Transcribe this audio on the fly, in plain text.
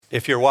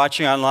If you're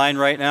watching online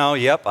right now,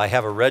 yep, I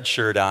have a red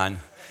shirt on.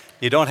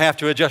 You don't have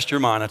to adjust your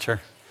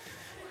monitor.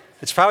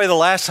 It's probably the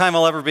last time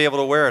I'll ever be able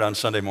to wear it on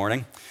Sunday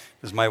morning,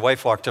 because my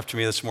wife walked up to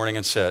me this morning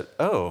and said,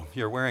 "Oh,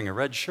 you're wearing a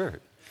red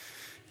shirt.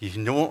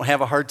 You won't have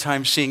a hard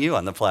time seeing you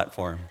on the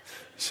platform."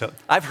 So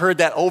I've heard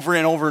that over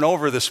and over and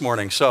over this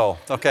morning. So,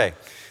 okay,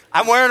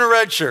 I'm wearing a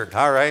red shirt.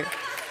 All right.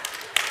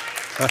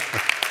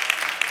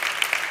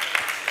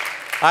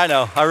 I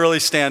know, I really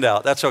stand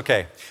out. That's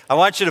okay. I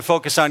want you to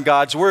focus on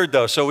God's word,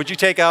 though. So would you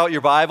take out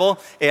your Bible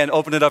and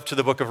open it up to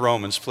the book of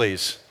Romans,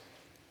 please?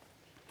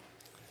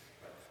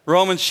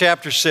 Romans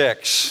chapter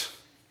 6.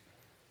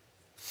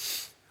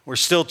 We're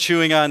still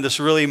chewing on this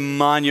really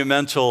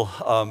monumental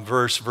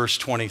verse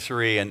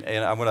 23, and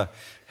I'm going to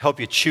help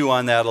you chew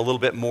on that a little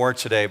bit more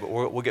today, but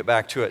we'll get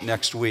back to it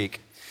next week.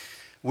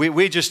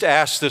 We just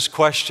asked this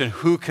question: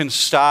 who can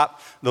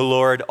stop the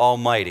Lord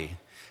Almighty?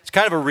 It's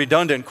kind of a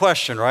redundant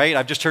question, right?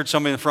 I've just heard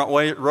somebody in the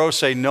front row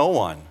say no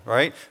one,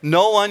 right?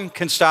 No one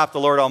can stop the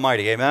Lord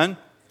Almighty, amen?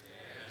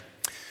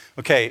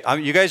 Okay,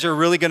 you guys are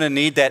really going to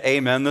need that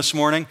amen this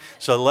morning,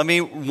 so let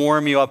me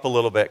warm you up a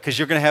little bit, because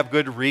you're going to have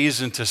good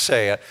reason to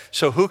say it.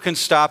 So who can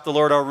stop the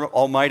Lord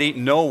Almighty?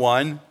 No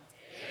one. Amen.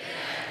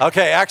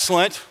 Okay,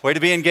 excellent. Way to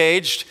be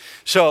engaged.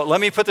 So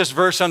let me put this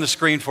verse on the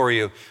screen for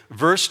you.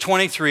 Verse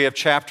 23 of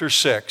chapter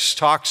 6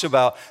 talks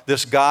about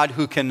this God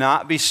who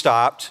cannot be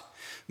stopped,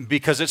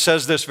 because it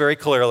says this very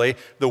clearly: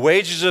 the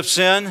wages of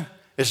sin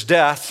is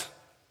death,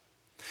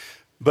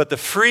 but the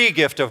free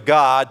gift of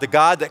God, the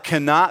God that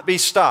cannot be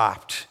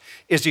stopped,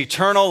 is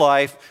eternal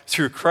life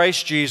through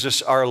Christ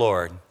Jesus our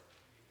Lord.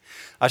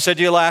 I said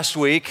to you last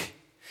week,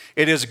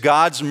 it is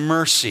God's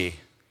mercy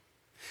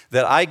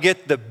that I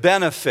get the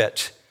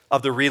benefit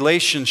of the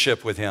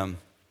relationship with Him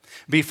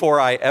before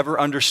I ever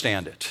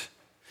understand it.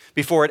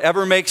 Before it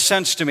ever makes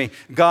sense to me,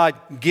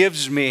 God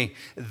gives me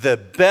the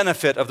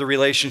benefit of the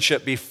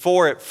relationship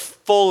before it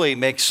fully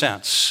makes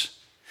sense.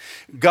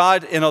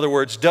 God, in other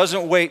words,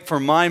 doesn't wait for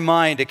my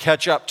mind to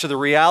catch up to the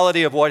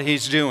reality of what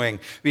He's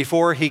doing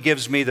before He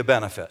gives me the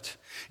benefit.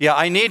 Yeah,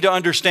 I need to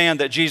understand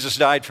that Jesus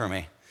died for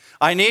me.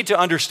 I need to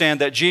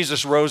understand that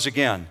Jesus rose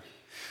again.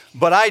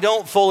 But I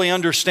don't fully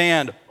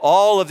understand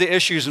all of the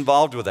issues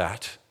involved with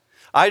that.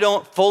 I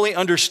don't fully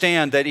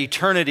understand that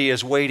eternity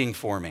is waiting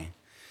for me.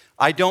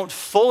 I don't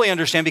fully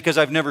understand because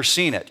I've never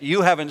seen it.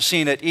 You haven't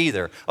seen it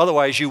either.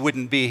 Otherwise, you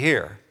wouldn't be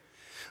here.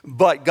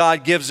 But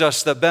God gives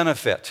us the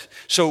benefit.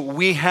 So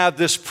we have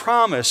this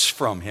promise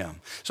from Him.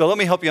 So let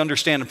me help you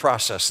understand and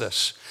process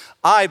this.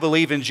 I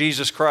believe in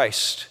Jesus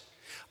Christ.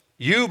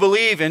 You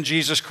believe in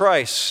Jesus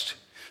Christ.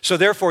 So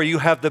therefore, you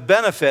have the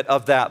benefit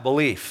of that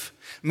belief,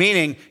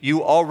 meaning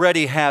you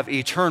already have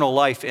eternal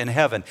life in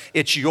heaven.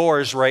 It's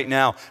yours right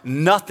now.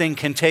 Nothing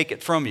can take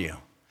it from you.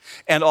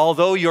 And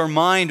although your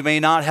mind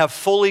may not have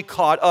fully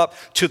caught up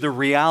to the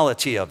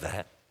reality of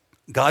that,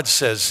 God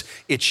says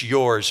it's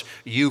yours.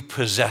 You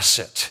possess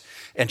it.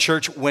 And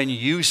church, when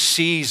you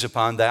seize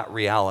upon that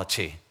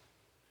reality,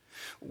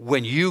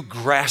 when you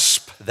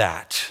grasp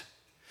that,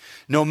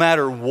 no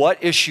matter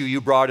what issue you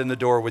brought in the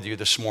door with you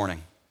this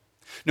morning,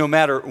 no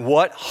matter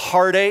what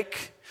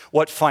heartache,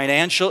 what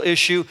financial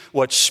issue,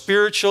 what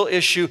spiritual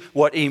issue,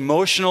 what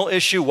emotional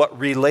issue, what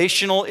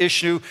relational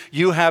issue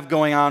you have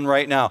going on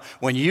right now,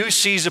 when you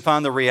seize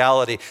upon the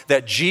reality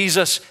that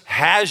Jesus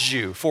has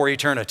you for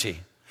eternity,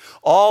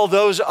 all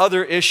those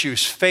other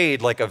issues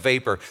fade like a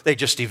vapor. They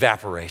just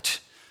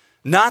evaporate.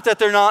 Not that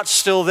they're not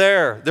still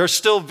there. They're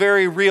still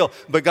very real,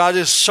 but God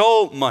is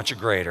so much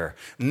greater.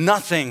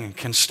 Nothing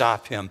can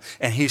stop Him.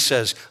 And He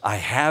says, I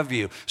have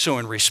you. So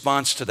in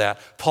response to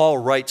that, Paul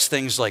writes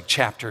things like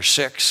chapter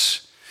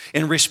 6.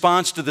 In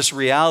response to this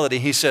reality,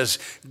 he says,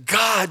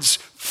 God's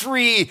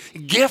free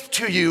gift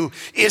to you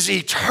is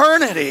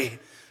eternity.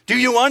 Do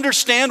you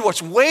understand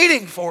what's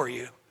waiting for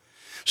you?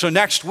 So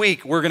next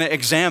week, we're going to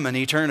examine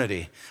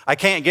eternity. I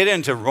can't get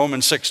into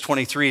Romans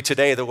 6:23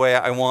 today the way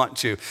I want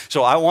to.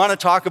 So I want to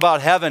talk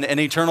about heaven and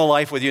eternal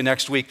life with you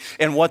next week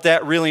and what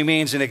that really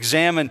means, and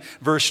examine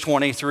verse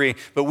 23.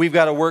 But we've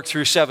got to work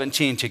through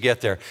 17 to get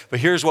there.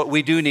 But here's what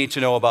we do need to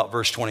know about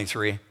verse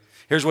 23.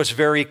 Here's what's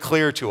very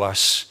clear to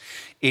us.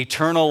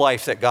 Eternal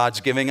life that God's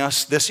giving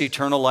us, this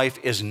eternal life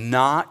is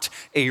not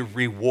a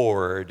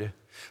reward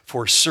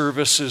for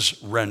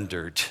services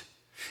rendered.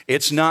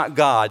 It's not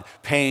God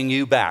paying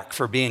you back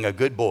for being a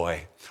good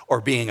boy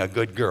or being a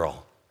good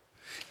girl.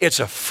 It's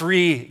a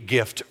free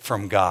gift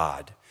from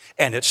God,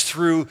 and it's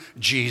through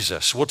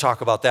Jesus. We'll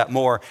talk about that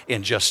more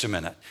in just a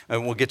minute,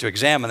 and we'll get to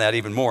examine that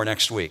even more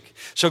next week.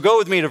 So go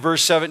with me to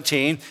verse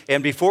 17,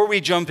 and before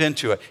we jump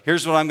into it,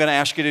 here's what I'm going to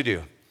ask you to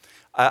do.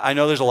 I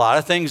know there's a lot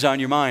of things on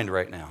your mind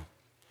right now.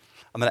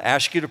 I'm going to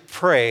ask you to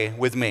pray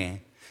with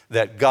me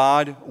that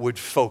God would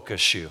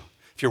focus you.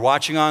 If you're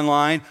watching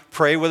online,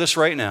 pray with us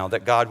right now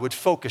that God would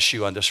focus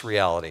you on this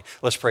reality.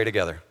 Let's pray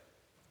together.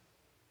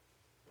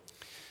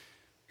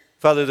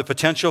 Father, the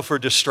potential for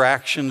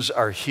distractions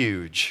are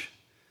huge,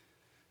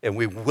 and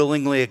we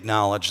willingly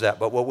acknowledge that,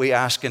 but what we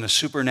ask in a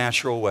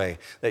supernatural way,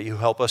 that you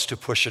help us to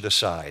push it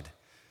aside.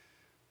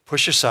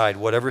 Push aside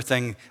whatever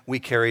thing we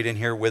carried in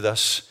here with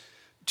us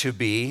to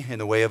be in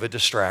the way of a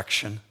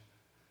distraction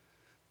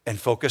and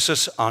focus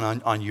us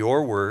on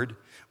your word,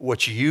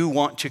 what you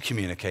want to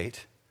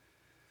communicate.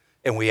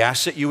 And we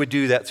ask that you would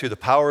do that through the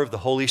power of the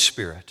Holy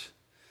Spirit.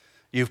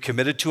 You've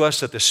committed to us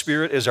that the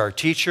Spirit is our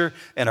teacher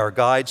and our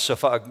guide. So,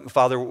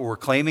 Father, we're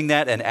claiming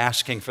that and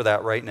asking for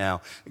that right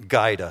now.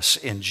 Guide us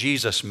in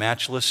Jesus'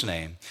 matchless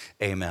name.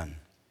 Amen.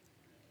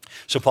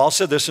 So Paul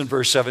said this in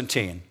verse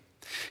 17.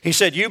 He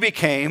said, you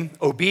became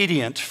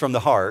obedient from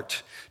the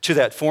heart to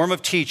that form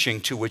of teaching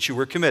to which you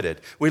were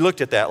committed. We looked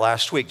at that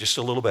last week just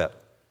a little bit.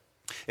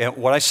 And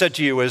what I said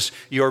to you is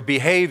your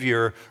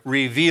behavior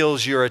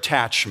reveals your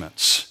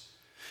attachments.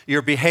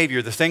 Your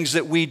behavior, the things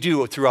that we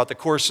do throughout the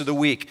course of the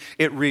week,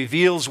 it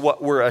reveals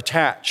what we're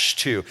attached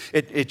to.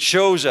 It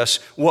shows us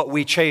what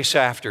we chase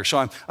after. So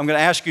I'm going to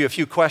ask you a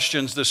few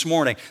questions this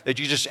morning that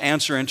you just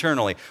answer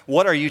internally.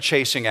 What are you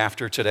chasing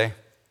after today?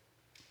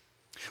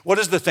 What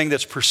is the thing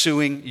that's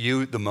pursuing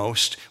you the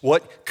most?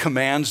 What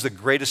commands the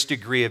greatest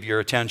degree of your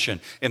attention?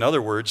 In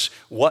other words,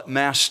 what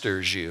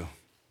masters you?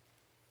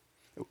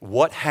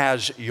 What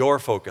has your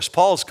focus?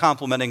 Paul's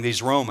complimenting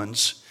these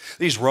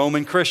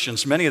Roman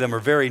Christians. Many of them are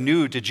very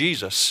new to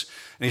Jesus.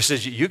 And he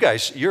says, you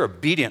guys, you're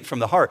obedient from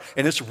the heart.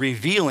 And it's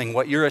revealing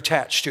what you're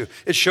attached to.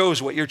 It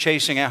shows what you're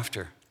chasing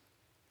after.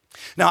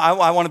 Now,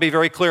 I want to be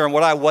very clear on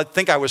what I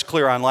think I was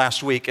clear on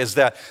last week is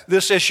that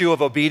this issue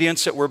of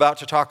obedience that we're about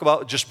to talk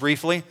about just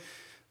briefly,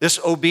 this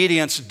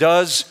obedience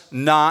does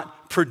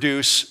not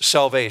produce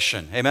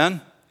salvation.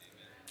 Amen?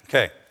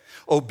 Okay.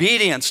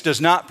 Obedience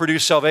does not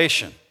produce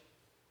salvation.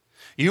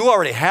 You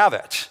already have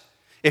it.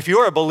 If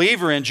you're a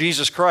believer in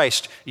Jesus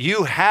Christ,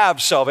 you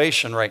have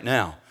salvation right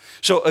now.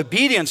 So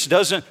obedience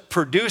doesn't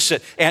produce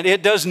it, and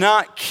it does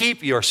not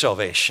keep your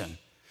salvation.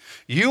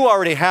 You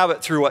already have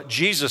it through what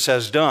Jesus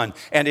has done,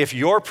 and if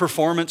your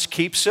performance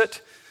keeps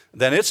it,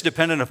 then it's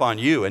dependent upon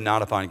you and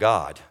not upon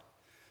God.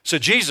 So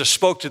Jesus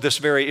spoke to this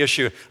very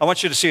issue. I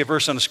want you to see a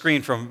verse on the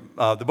screen from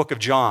the book of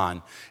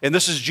John, and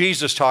this is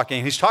Jesus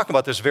talking. He's talking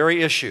about this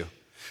very issue.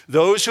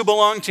 Those who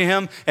belong to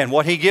him and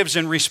what he gives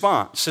in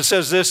response. It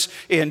says this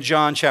in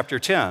John chapter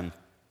 10.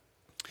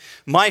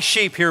 My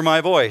sheep hear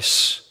my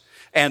voice,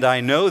 and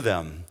I know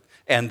them,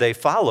 and they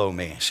follow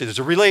me. See, there's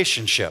a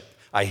relationship.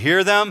 I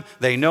hear them,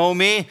 they know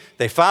me,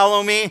 they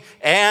follow me,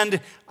 and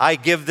I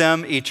give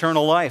them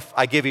eternal life.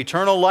 I give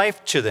eternal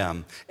life to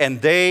them,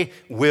 and they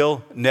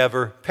will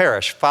never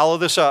perish. Follow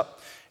this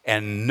up.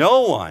 And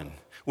no one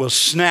will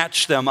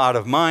snatch them out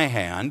of my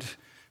hand.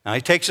 Now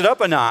he takes it up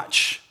a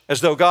notch. As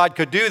though God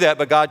could do that,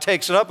 but God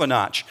takes it up a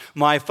notch.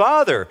 My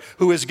Father,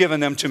 who has given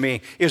them to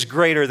me, is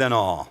greater than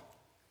all.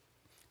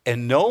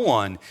 And no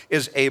one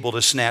is able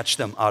to snatch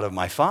them out of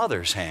my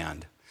Father's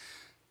hand.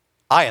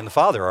 I and the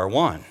Father are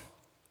one.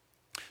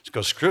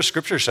 Because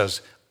Scripture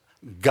says,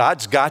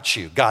 God's got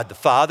you. God the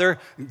Father,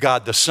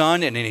 God the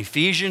Son, and in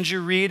Ephesians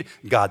you read,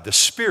 God the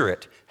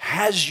Spirit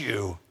has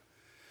you.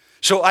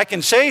 So I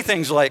can say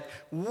things like,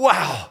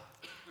 wow,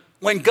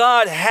 when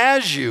God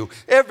has you,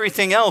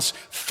 everything else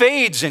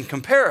fades in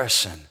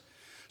comparison.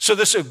 So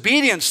this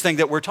obedience thing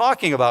that we're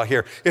talking about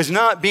here is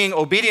not being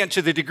obedient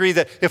to the degree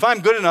that if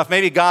I'm good enough,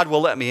 maybe God will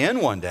let me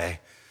in one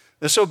day.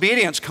 This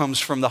obedience comes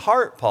from the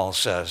heart, Paul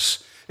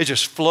says. It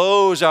just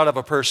flows out of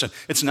a person.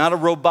 It's not a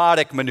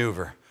robotic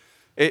maneuver.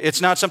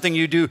 It's not something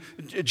you do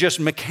just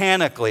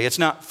mechanically. It's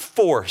not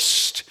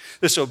forced.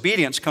 This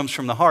obedience comes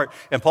from the heart.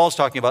 And Paul's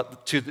talking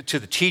about to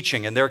the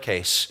teaching in their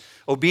case.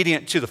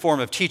 Obedient to the form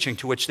of teaching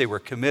to which they were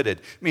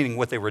committed, meaning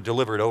what they were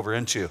delivered over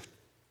into.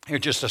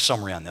 Here's just a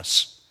summary on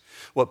this.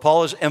 What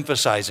Paul is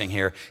emphasizing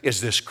here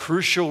is this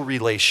crucial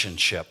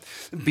relationship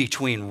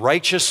between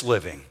righteous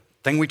living,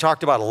 thing we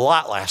talked about a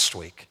lot last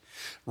week,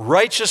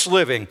 righteous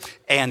living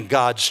and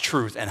God's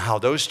truth, and how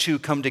those two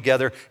come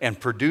together and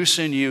produce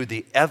in you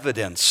the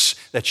evidence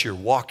that you're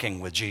walking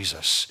with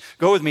Jesus.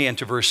 Go with me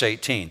into verse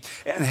 18.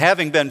 And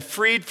having been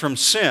freed from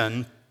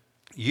sin,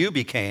 you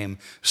became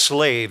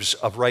slaves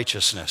of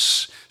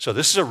righteousness. So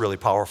this is a really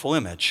powerful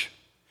image.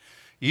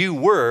 You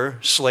were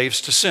slaves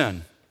to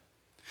sin.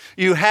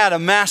 You had a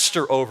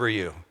master over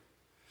you.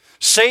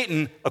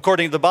 Satan,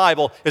 according to the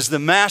Bible, is the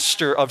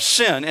master of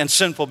sin and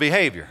sinful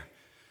behavior.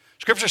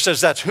 Scripture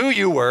says that's who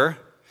you were,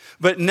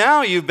 but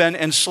now you've been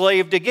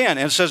enslaved again.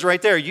 And it says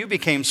right there, you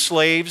became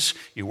slaves.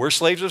 You were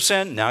slaves of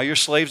sin, now you're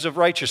slaves of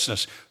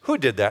righteousness. Who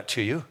did that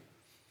to you?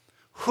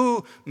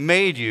 Who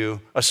made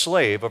you a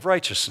slave of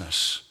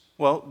righteousness?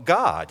 Well,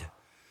 God.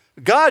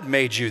 God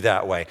made you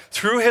that way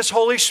through his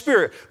Holy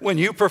Spirit when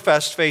you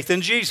professed faith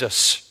in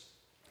Jesus.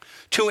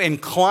 To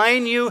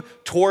incline you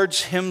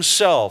towards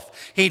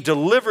himself. He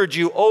delivered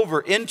you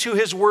over into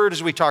his word,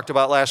 as we talked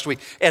about last week,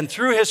 and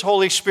through his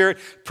Holy Spirit,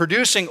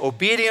 producing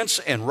obedience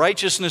and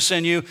righteousness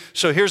in you.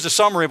 So here's the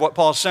summary of what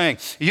Paul's saying.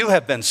 You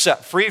have been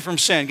set free from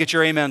sin. Get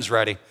your amens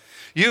ready.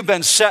 You've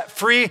been set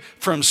free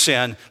from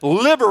sin,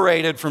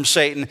 liberated from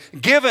Satan,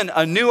 given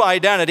a new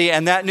identity,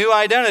 and that new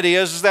identity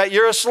is that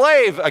you're a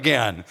slave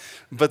again.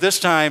 But this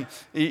time,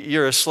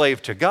 you're a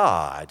slave to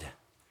God.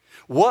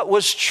 What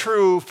was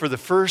true for the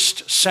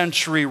first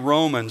century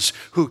Romans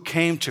who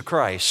came to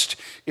Christ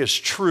is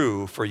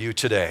true for you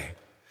today.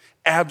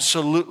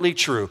 Absolutely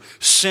true.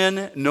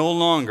 Sin no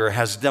longer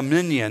has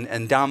dominion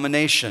and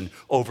domination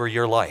over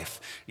your life.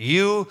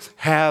 You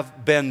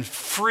have been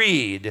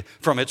freed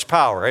from its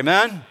power.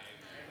 Amen?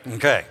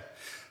 Okay.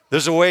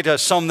 There's a way to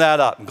sum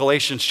that up. In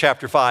Galatians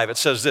chapter 5, it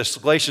says this,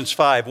 Galatians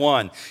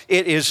 5:1,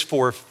 it is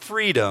for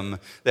freedom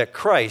that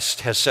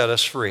Christ has set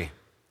us free.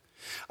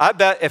 I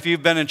bet if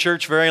you've been in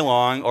church very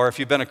long, or if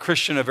you've been a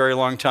Christian a very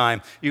long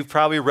time, you've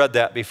probably read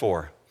that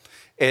before.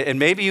 And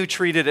maybe you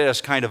treated it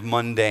as kind of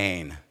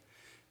mundane.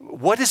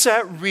 What does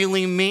that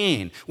really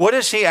mean? What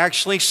is he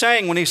actually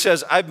saying when he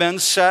says, I've been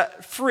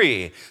set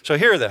free? So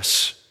hear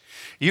this.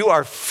 You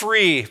are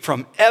free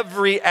from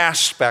every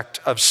aspect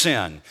of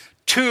sin.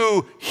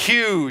 Two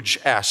huge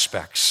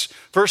aspects.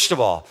 First of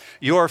all,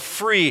 you're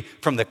free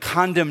from the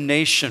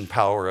condemnation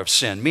power of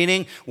sin,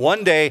 meaning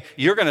one day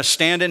you're going to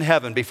stand in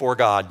heaven before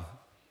God,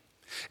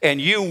 and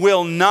you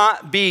will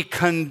not be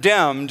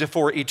condemned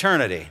for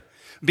eternity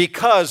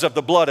because of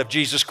the blood of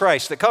Jesus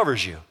Christ that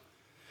covers you.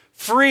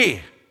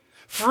 Free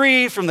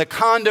from the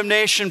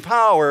condemnation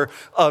power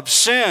of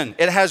sin.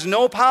 It has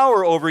no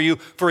power over you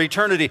for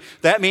eternity.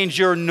 That means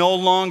you're no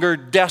longer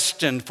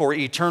destined for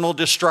eternal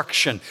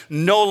destruction,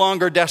 no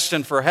longer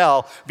destined for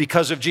hell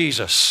because of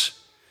Jesus.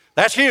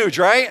 That's huge,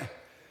 right?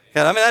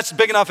 Yeah, I mean, that's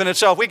big enough in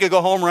itself. We could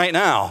go home right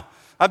now.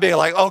 I'd be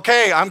like,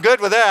 okay, I'm good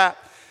with that.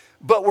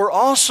 But we're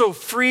also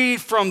free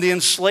from the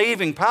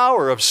enslaving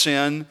power of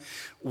sin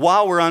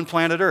while we're on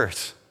planet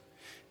Earth.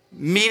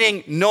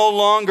 Meaning no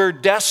longer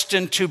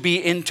destined to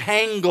be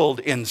entangled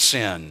in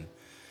sin.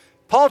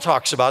 Paul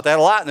talks about that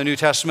a lot in the New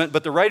Testament,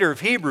 but the writer of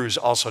Hebrews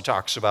also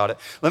talks about it.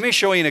 Let me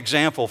show you an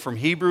example from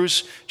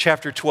Hebrews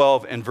chapter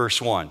 12 and verse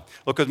 1.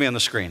 Look with me on the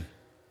screen.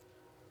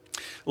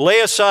 Lay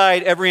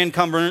aside every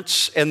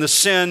encumbrance and the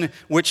sin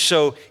which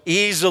so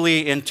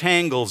easily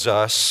entangles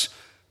us,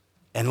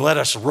 and let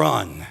us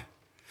run.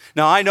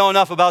 Now, I know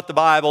enough about the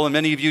Bible, and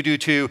many of you do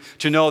too,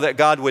 to know that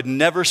God would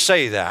never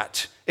say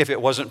that if it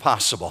wasn't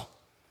possible.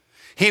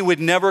 He would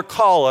never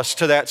call us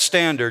to that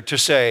standard to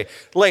say,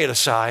 lay it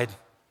aside.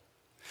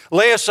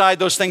 Lay aside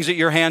those things that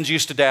your hands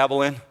used to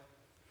dabble in.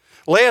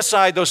 Lay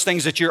aside those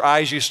things that your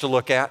eyes used to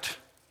look at.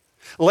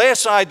 Lay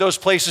aside those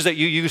places that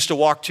you used to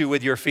walk to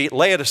with your feet.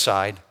 Lay it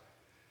aside.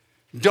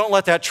 Don't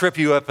let that trip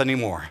you up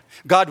anymore.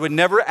 God would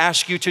never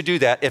ask you to do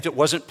that if it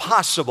wasn't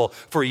possible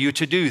for you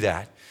to do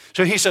that.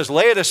 So he says,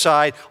 lay it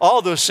aside,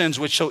 all those sins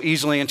which so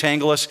easily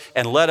entangle us,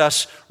 and let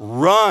us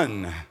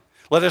run.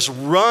 Let us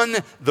run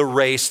the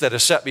race that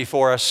is set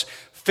before us,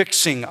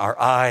 fixing our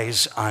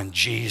eyes on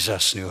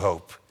Jesus, New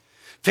Hope.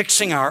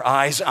 Fixing our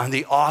eyes on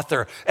the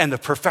author and the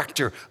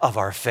perfecter of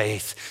our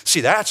faith. See,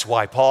 that's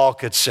why Paul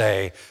could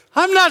say,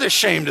 I'm not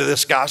ashamed of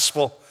this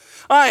gospel.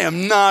 I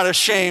am not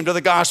ashamed of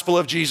the gospel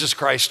of Jesus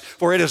Christ,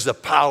 for it is the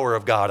power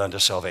of God unto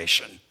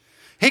salvation.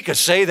 He could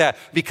say that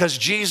because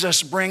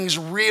Jesus brings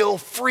real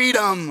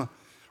freedom.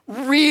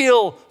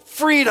 Real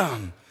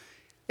freedom.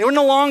 We're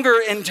no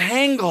longer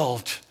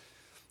entangled.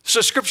 So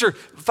Scripture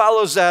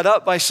follows that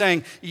up by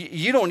saying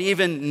you don't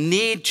even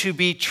need to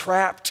be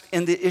trapped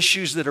in the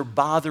issues that are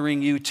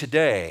bothering you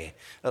today.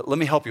 Let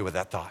me help you with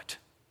that thought.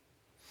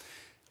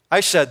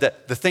 I said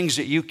that the things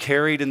that you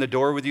carried in the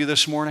door with you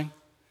this morning,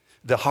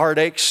 the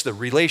heartaches, the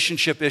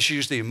relationship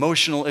issues, the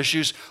emotional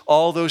issues,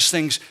 all those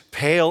things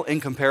pale in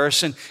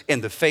comparison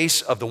in the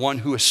face of the one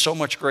who is so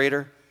much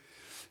greater.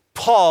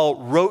 Paul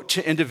wrote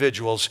to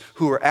individuals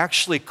who were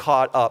actually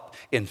caught up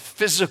in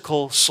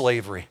physical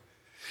slavery.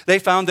 They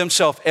found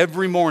themselves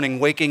every morning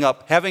waking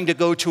up, having to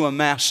go to a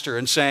master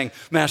and saying,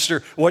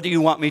 Master, what do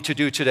you want me to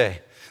do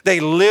today?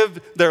 They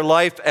lived their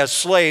life as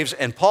slaves,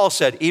 and Paul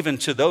said, even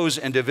to those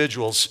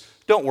individuals,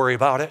 don't worry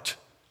about it.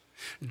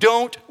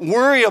 Don't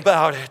worry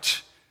about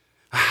it.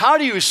 How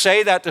do you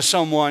say that to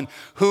someone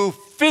who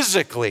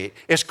physically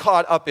is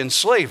caught up in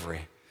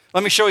slavery?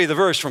 Let me show you the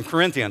verse from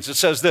Corinthians. It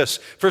says this,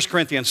 1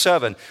 Corinthians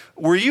 7,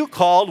 were you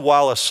called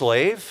while a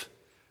slave?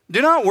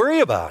 Do not worry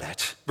about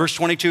it. Verse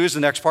 22 is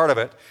the next part of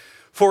it.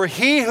 For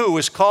he who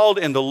was called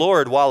in the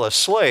Lord while a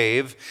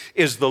slave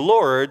is the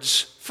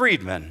Lord's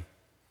freedman.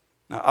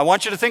 Now, I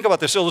want you to think about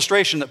this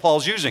illustration that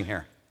Paul's using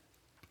here.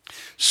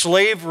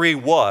 Slavery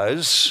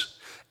was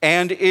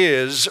and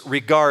is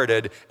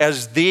regarded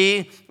as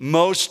the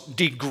most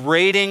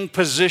degrading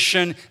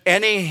position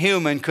any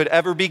human could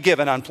ever be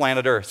given on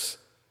planet Earth.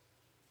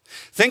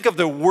 Think of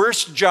the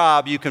worst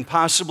job you can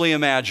possibly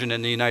imagine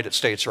in the United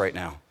States right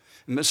now.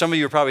 Some of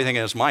you are probably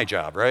thinking, it's my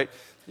job, right?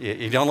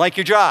 You don't like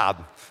your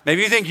job.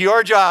 Maybe you think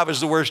your job is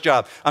the worst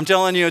job. I'm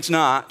telling you it's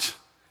not.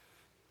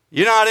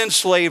 You're not in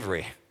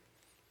slavery.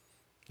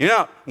 You're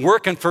not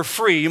working for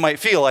free. You might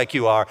feel like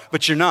you are,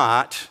 but you're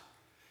not.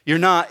 You're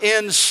not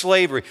in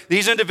slavery.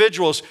 These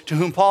individuals to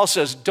whom Paul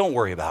says, don't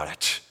worry about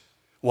it.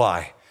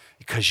 Why?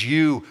 Because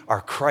you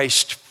are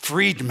Christ's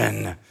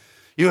freedmen.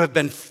 You have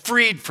been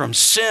freed from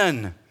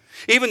sin.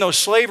 Even though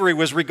slavery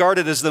was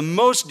regarded as the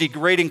most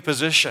degrading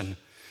position,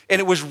 and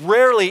it was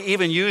rarely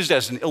even used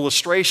as an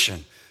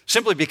illustration,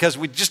 simply because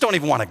we just don't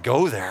even want to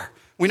go there.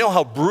 We know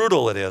how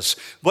brutal it is,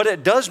 but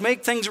it does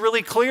make things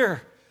really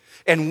clear.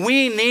 And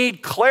we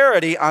need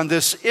clarity on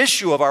this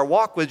issue of our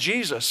walk with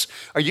Jesus.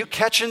 Are you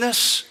catching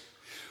this?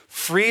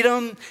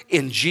 Freedom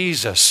in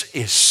Jesus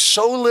is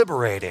so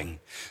liberating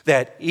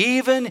that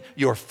even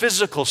your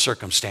physical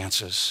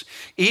circumstances,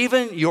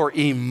 even your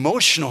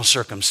emotional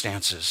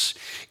circumstances,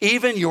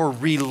 even your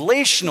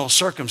relational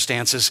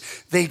circumstances,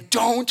 they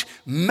don't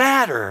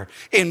matter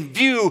in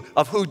view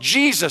of who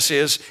Jesus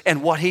is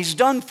and what he's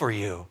done for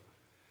you.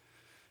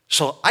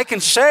 So I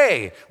can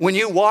say, when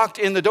you walked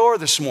in the door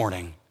this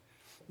morning,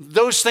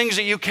 those things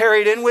that you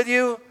carried in with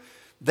you,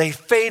 they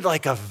fade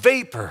like a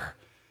vapor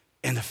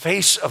in the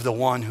face of the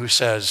one who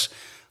says,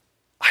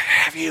 I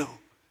have you.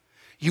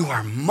 You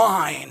are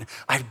mine.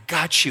 I've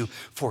got you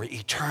for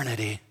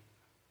eternity.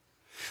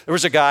 There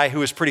was a guy who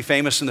was pretty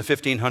famous in the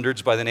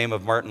 1500s by the name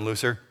of Martin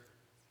Luther.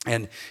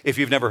 And if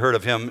you've never heard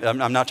of him,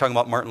 I'm not talking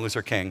about Martin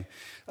Luther King.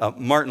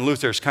 Martin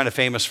Luther is kind of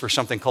famous for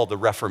something called the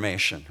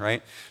Reformation,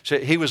 right? So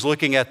he was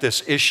looking at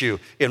this issue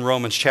in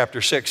Romans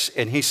chapter 6,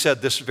 and he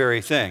said this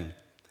very thing.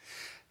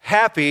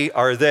 Happy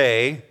are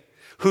they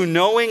who,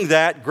 knowing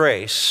that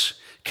grace,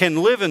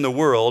 can live in the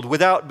world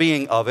without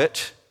being of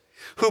it,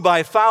 who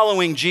by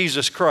following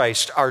Jesus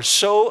Christ are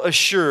so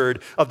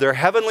assured of their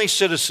heavenly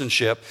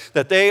citizenship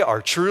that they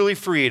are truly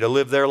free to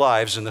live their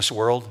lives in this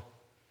world.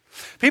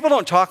 People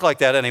don't talk like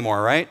that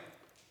anymore, right?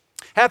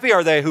 Happy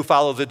are they who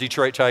follow the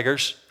Detroit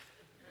Tigers,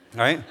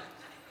 right?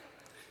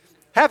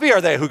 Happy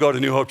are they who go to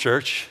New Hope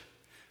Church.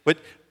 But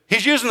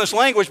he's using this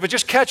language, but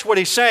just catch what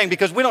he's saying,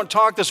 because we don't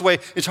talk this way.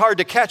 It's hard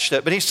to catch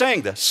that, but he's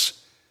saying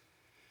this.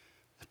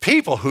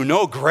 People who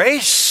know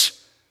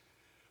grace,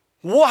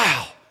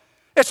 wow,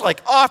 it's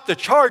like off the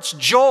charts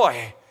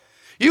joy.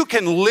 You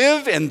can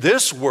live in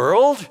this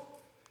world,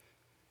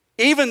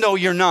 even though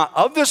you're not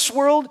of this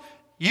world.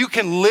 You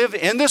can live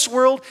in this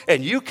world,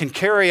 and you can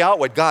carry out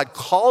what God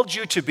called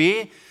you to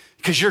be,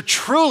 because you're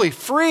truly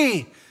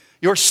free.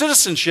 Your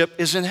citizenship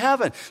is in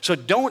heaven. So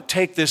don't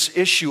take this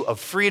issue of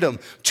freedom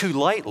too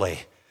lightly.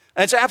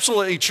 And it's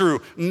absolutely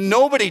true.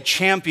 Nobody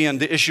championed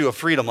the issue of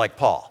freedom like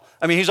Paul.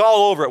 I mean, he's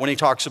all over it when he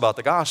talks about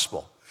the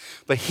gospel.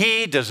 But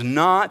he does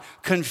not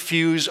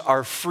confuse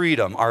our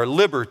freedom, our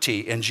liberty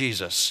in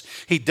Jesus.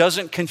 He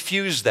doesn't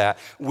confuse that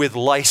with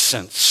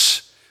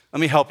license. Let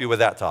me help you with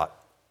that thought.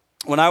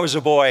 When I was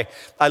a boy,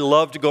 I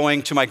loved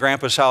going to my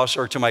grandpa's house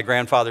or to my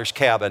grandfather's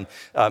cabin.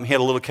 He had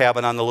a little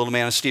cabin on the Little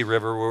Manistee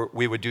River where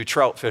we would do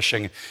trout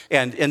fishing.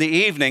 And in the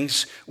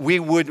evenings, we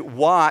would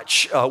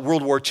watch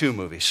World War II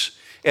movies.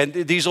 And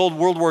these old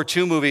World War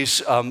II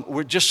movies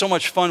were just so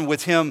much fun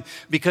with him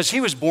because he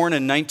was born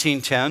in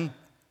 1910.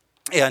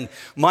 And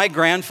my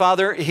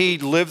grandfather, he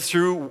lived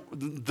through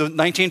the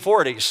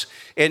 1940s,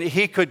 and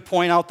he could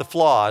point out the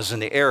flaws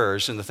and the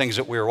errors and the things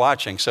that we were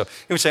watching. So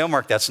he would say, oh,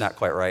 Mark, that's not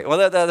quite right.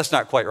 Well, that's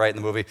not quite right in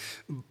the movie.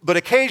 But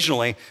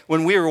occasionally,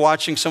 when we were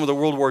watching some of the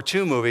World War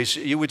II movies,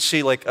 you would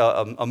see like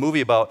a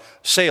movie about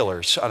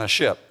sailors on a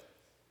ship.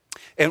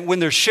 And when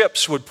their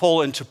ships would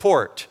pull into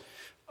port,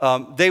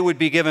 they would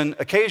be given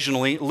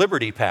occasionally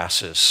liberty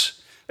passes.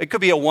 It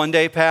could be a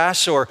one-day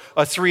pass or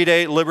a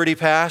 3-day liberty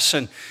pass.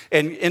 And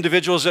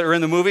individuals that are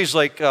in the movies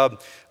like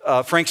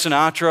Frank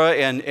Sinatra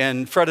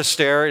and Fred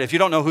Astaire, and if you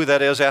don't know who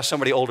that is, ask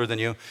somebody older than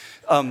you.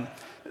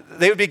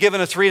 They would be given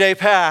a 3-day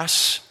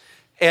pass,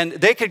 and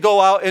they could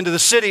go out into the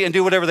city and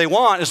do whatever they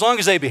want as long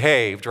as they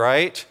behaved,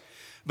 right?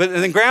 But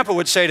then Grandpa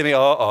would say to me,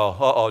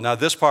 now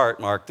this part,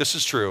 Mark, this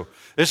is true.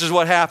 This is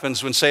what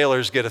happens when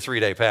sailors get a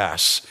 3-day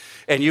pass.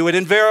 And you would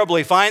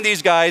invariably find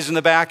these guys in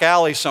the back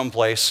alley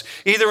someplace,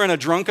 either in a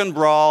drunken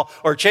brawl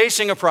or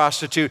chasing a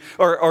prostitute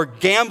or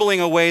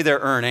gambling away their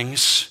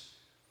earnings.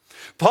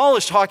 Paul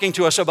is talking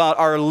to us about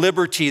our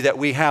liberty that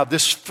we have,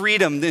 this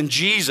freedom in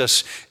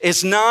Jesus.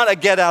 It's not a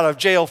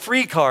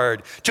get-out-of-jail-free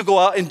card to go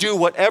out and do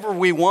whatever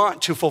we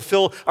want to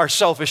fulfill our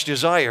selfish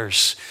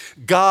desires.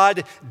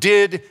 God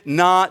did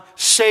not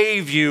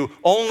save you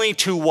only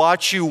to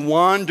watch you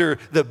wander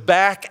the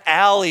back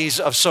alleys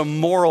of some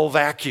moral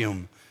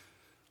vacuum.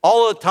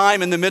 All the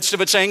time in the midst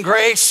of it saying,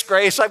 grace,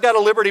 grace, I've got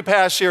a liberty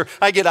pass here.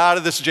 I get out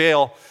of this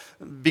jail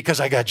because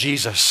I got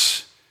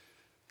Jesus.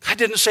 God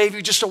didn't save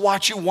you just to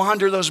watch you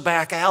wander those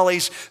back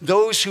alleys.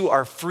 Those who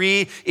are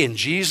free in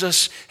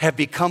Jesus have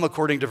become,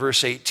 according to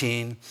verse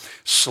 18,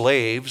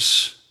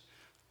 slaves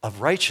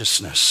of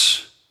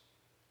righteousness.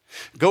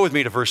 Go with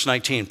me to verse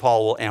 19.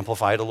 Paul will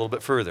amplify it a little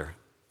bit further.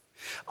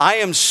 I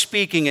am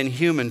speaking in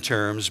human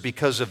terms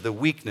because of the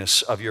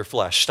weakness of your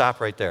flesh.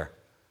 Stop right there.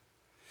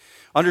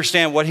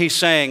 Understand what he's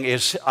saying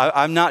is,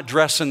 I'm not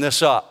dressing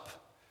this up.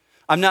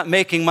 I'm not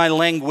making my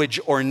language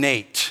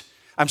ornate.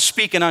 I'm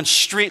speaking on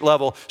street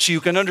level so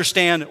you can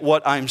understand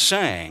what I'm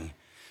saying.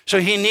 So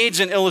he needs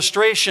an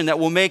illustration that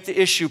will make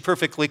the issue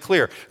perfectly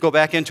clear. Go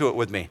back into it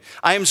with me.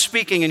 I am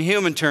speaking in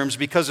human terms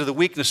because of the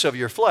weakness of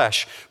your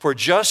flesh. For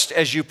just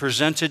as you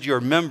presented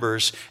your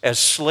members as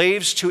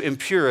slaves to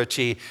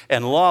impurity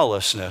and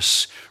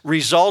lawlessness,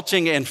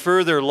 resulting in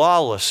further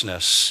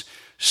lawlessness,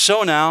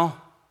 so now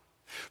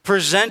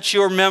present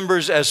your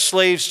members as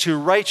slaves to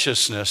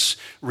righteousness,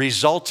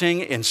 resulting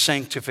in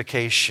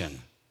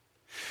sanctification.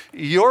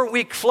 your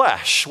weak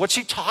flesh. What's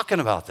he talking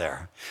about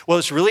there? Well,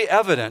 it's really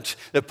evident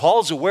that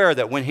Paul's aware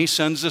that when he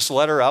sends this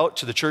letter out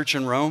to the church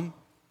in Rome,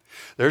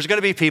 there's going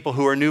to be people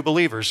who are new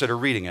believers that are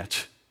reading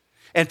it,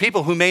 and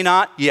people who may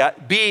not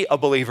yet be a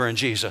believer in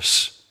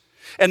Jesus.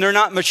 And they're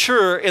not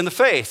mature in the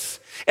faith,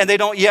 and they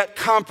don't yet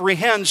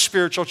comprehend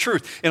spiritual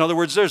truth. In other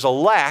words, there's a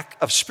lack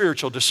of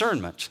spiritual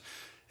discernment.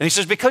 And he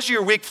says, because of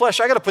your weak flesh,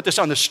 I got to put this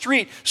on the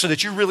street so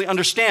that you really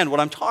understand what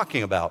I'm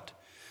talking about.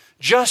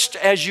 Just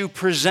as you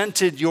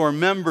presented your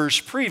members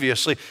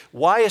previously.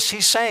 Why is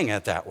he saying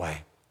it that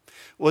way?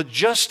 Well,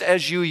 just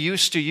as you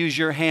used to use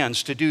your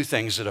hands to do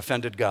things that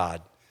offended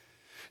God.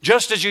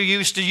 Just as you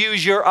used to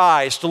use your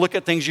eyes to look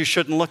at things you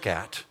shouldn't look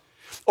at.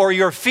 Or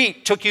your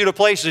feet took you to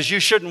places you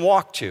shouldn't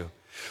walk to.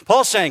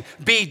 Paul's saying,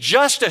 be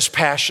just as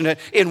passionate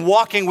in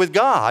walking with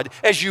God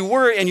as you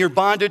were in your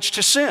bondage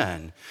to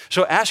sin.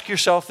 So ask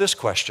yourself this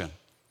question.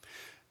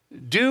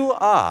 Do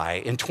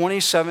I, in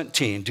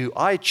 2017, do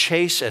I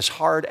chase as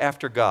hard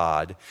after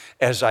God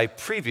as I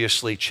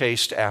previously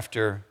chased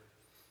after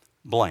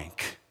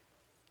blank?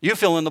 You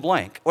fill in the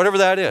blank, whatever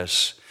that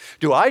is.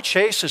 Do I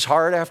chase as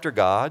hard after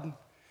God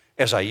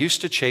as I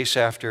used to chase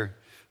after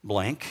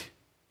blank?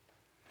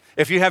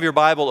 If you have your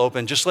Bible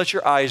open, just let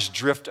your eyes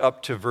drift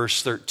up to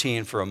verse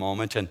 13 for a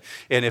moment. And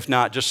if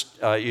not, just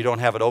you don't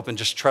have it open,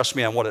 just trust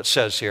me on what it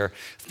says here.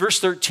 Verse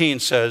 13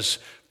 says,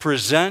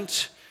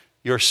 present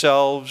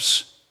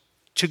yourselves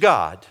to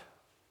God.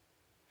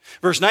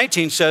 Verse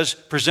 19 says,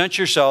 present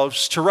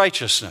yourselves to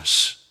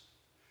righteousness.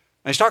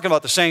 And he's talking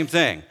about the same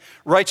thing.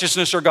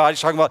 Righteousness or God,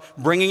 he's talking about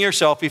bringing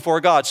yourself before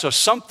God. So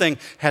something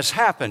has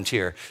happened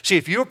here. See,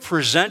 if you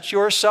present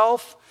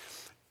yourself,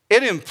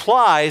 it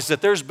implies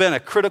that there's been a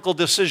critical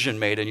decision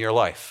made in your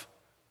life.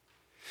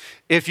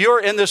 If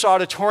you're in this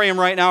auditorium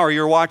right now or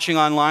you're watching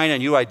online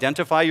and you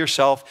identify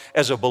yourself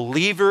as a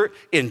believer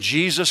in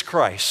Jesus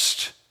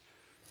Christ,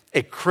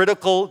 a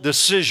critical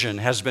decision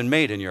has been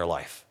made in your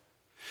life.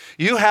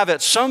 You have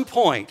at some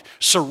point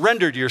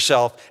surrendered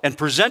yourself and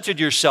presented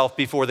yourself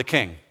before the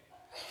King.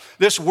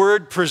 This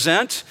word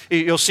present,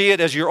 you'll see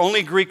it as your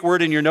only Greek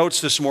word in your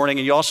notes this morning,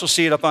 and you also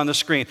see it up on the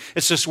screen.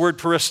 It's this word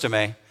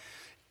peristome.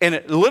 And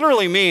it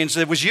literally means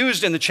that it was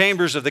used in the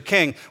chambers of the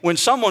king when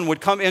someone would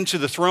come into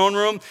the throne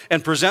room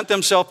and present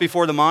themselves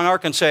before the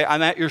monarch and say,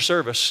 I'm at your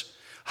service.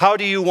 How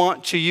do you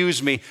want to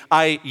use me?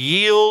 I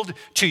yield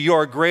to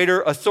your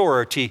greater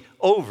authority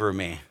over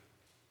me.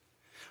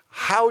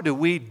 How do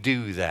we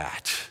do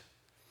that?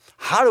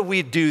 How do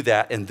we do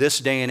that in this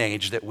day and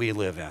age that we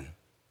live in?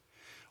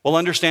 Well,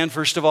 understand,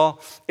 first of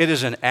all, it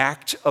is an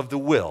act of the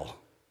will.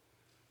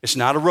 It's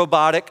not a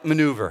robotic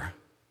maneuver.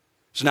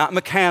 It's not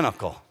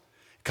mechanical.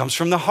 It comes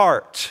from the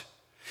heart.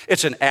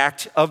 It's an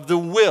act of the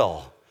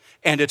will,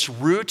 and it's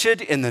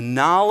rooted in the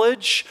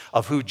knowledge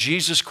of who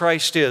Jesus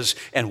Christ is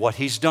and what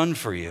he's done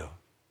for you.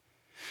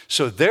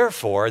 So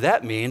therefore,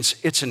 that means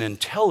it's an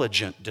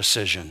intelligent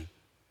decision.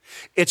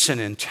 It's an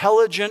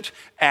intelligent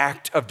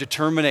act of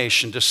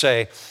determination to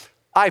say,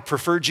 I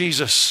prefer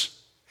Jesus.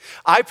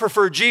 I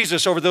prefer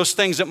Jesus over those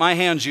things that my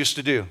hands used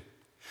to do.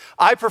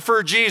 I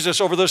prefer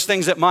Jesus over those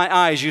things that my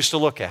eyes used to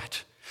look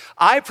at.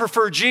 I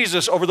prefer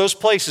Jesus over those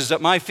places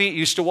that my feet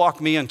used to walk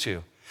me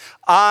into.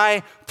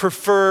 I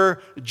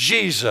prefer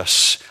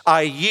Jesus.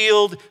 I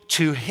yield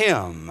to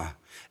him.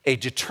 A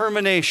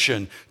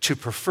determination to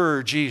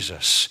prefer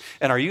Jesus.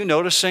 And are you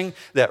noticing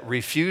that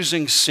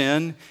refusing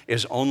sin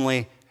is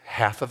only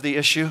half of the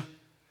issue?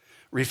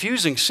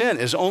 Refusing sin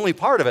is only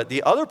part of it.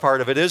 The other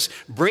part of it is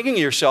bringing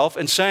yourself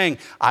and saying,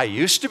 I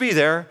used to be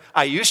there.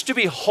 I used to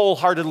be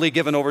wholeheartedly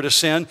given over to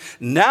sin.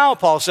 Now,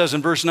 Paul says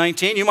in verse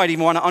 19, you might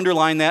even want to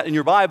underline that in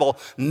your Bible.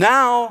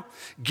 Now,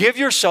 give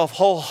yourself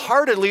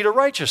wholeheartedly to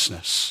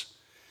righteousness.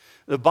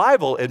 The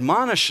Bible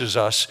admonishes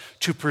us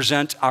to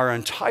present our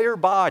entire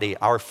body,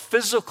 our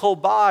physical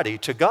body,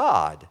 to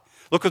God.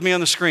 Look with me on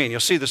the screen.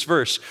 You'll see this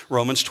verse,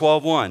 Romans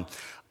 12:1.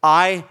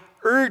 I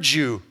urge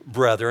you,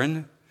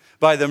 brethren,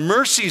 by the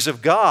mercies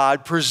of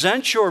God,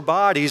 present your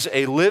bodies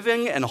a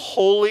living and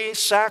holy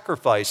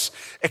sacrifice,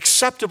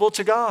 acceptable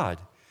to God,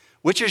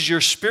 which is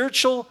your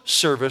spiritual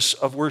service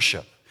of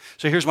worship.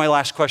 So here's my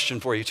last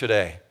question for you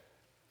today.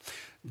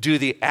 Do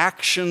the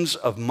actions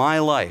of my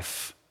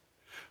life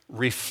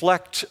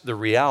reflect the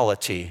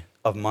reality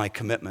of my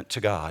commitment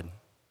to God?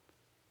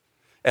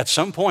 At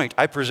some point,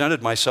 I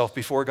presented myself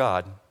before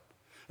God,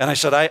 and I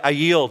said, I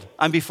yield.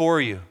 I'm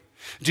before you.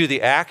 Do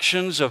the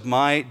actions of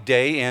my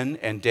day in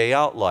and day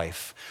out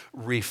life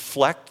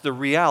reflect the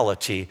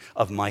reality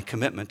of my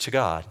commitment to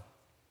God?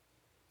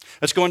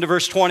 Let's go into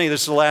verse 20.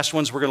 This is the last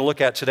ones we're going to look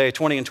at today,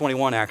 20 and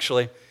 21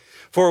 actually.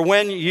 For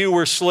when you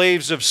were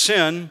slaves of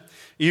sin,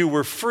 you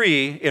were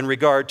free in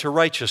regard to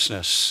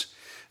righteousness.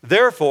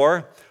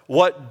 Therefore,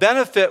 what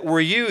benefit were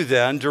you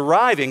then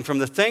deriving from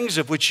the things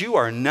of which you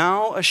are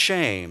now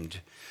ashamed?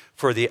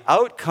 For the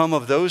outcome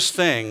of those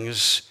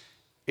things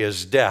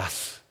is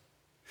death.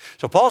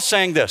 So Paul's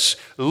saying this,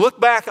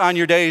 look back on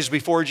your days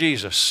before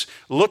Jesus.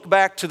 Look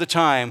back to the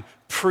time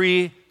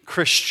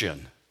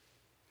pre-Christian.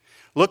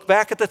 Look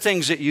back at the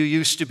things that you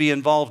used to be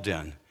involved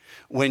in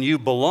when you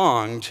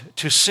belonged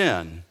to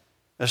sin.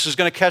 This is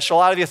going to catch a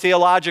lot of you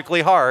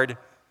theologically hard.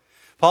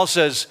 Paul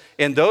says,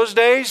 in those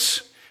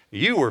days,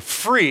 you were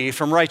free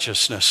from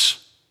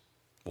righteousness.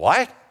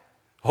 What?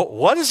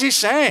 What is he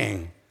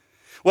saying?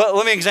 Well,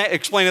 let me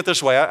explain it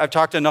this way. I've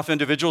talked to enough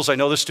individuals, I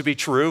know this to be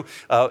true,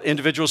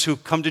 individuals who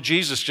come to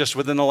Jesus just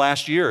within the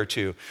last year or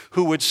two,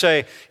 who would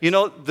say,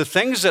 the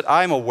things that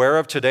I'm aware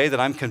of today that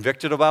I'm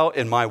convicted about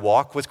in my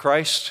walk with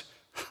Christ,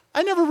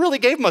 I never really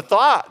gave them a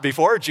thought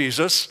before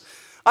Jesus.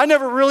 I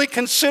never really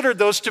considered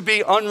those to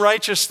be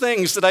unrighteous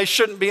things that I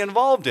shouldn't be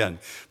involved in.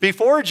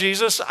 Before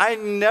Jesus, I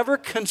never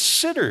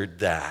considered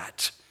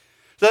that.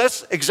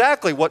 That's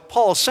exactly what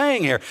Paul's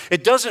saying here.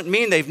 It doesn't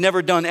mean they've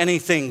never done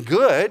anything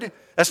good.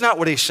 That's not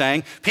what he's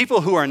saying.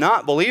 People who are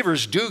not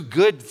believers do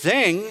good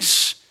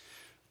things.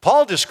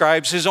 Paul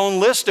describes his own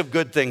list of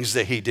good things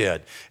that he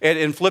did. And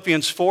in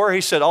Philippians 4,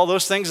 he said, all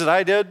those things that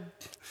I did,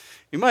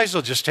 you might as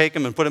well just take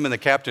them and put them in the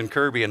Captain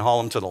Kirby and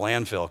haul them to the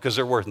landfill because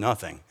they're worth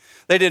nothing.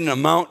 They didn't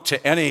amount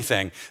to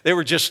anything. They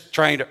were just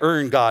trying to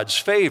earn God's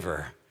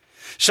favor.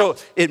 So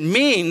it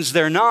means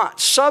they're not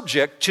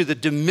subject to the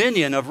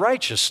dominion of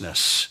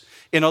righteousness.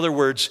 In other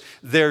words,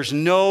 there's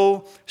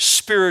no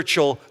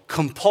spiritual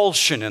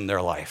compulsion in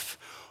their life,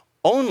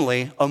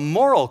 only a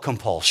moral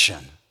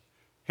compulsion.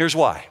 Here's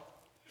why.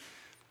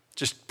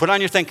 Just put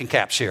on your thinking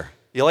caps here.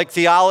 You like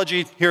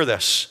theology? Hear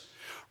this.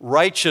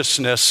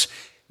 Righteousness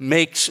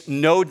makes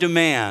no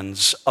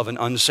demands of an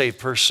unsaved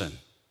person.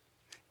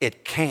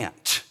 It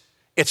can't.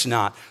 It's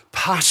not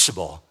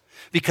possible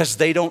because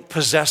they don't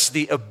possess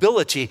the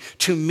ability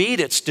to meet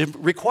its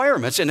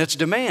requirements and its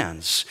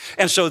demands.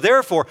 And so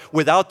therefore,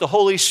 without the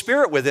Holy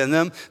Spirit within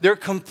them, they're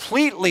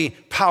completely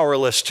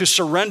powerless to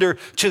surrender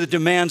to the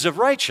demands of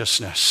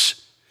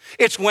righteousness.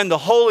 It's when the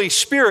Holy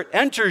Spirit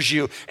enters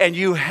you and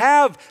you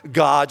have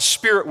God's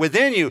Spirit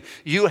within you,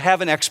 you have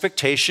an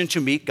expectation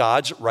to meet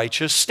God's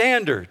righteous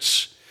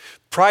standards.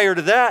 Prior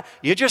to that,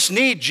 you just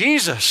need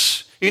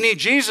Jesus. You need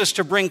Jesus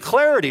to bring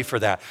clarity for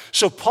that.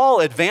 So Paul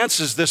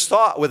advances this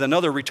thought with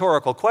another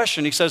rhetorical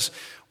question. He says,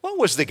 what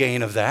was the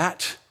gain of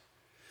that?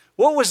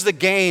 What was the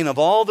gain of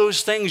all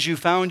those things you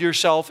found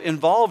yourself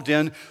involved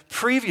in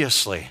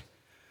previously?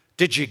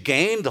 Did you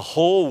gain the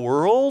whole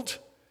world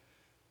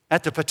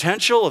at the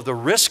potential of the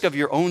risk of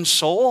your own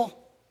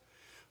soul?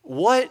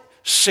 What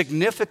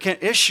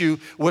significant issue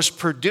was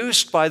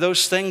produced by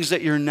those things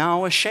that you're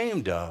now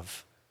ashamed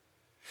of?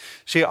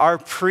 See, our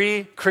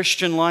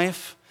pre-Christian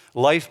life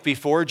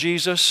before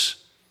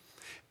Jesus,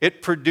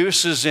 it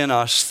produces in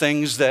us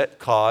things that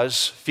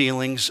cause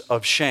feelings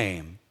of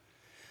shame.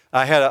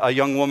 I had a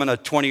young woman, a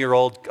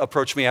 20-year-old,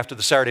 approach me after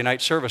the Saturday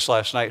night service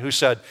last night who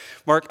said,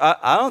 Mark,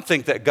 I don't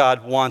think that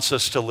God wants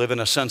us to live in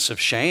a sense of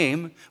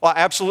shame. Well, I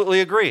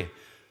absolutely agree.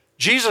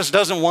 Jesus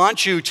doesn't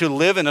want you to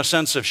live in a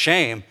sense of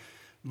shame,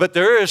 but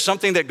there is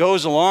something that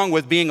goes along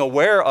with being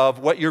aware of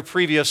what your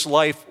previous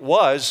life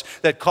was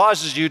that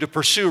causes you to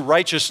pursue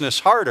righteousness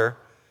harder.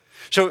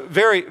 So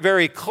very,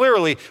 very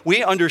clearly,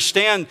 we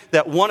understand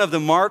that one of the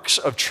marks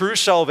of true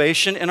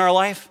salvation in our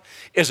life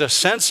is a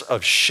sense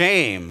of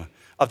shame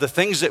of the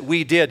things that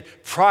we did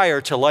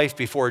prior to life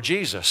before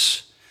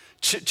Jesus.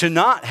 To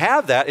not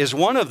have that is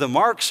one of the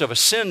marks of a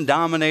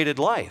sin-dominated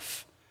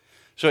life.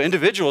 So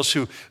individuals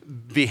who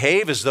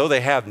behave as though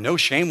they have no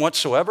shame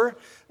whatsoever,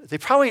 they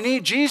probably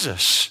need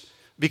Jesus.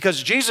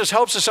 Because Jesus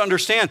helps us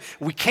understand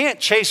we can't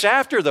chase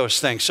after those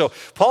things. So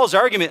Paul's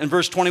argument in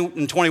verse 20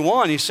 and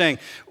 21, he's saying,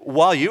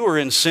 while you were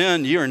in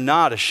sin, you're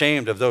not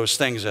ashamed of those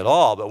things at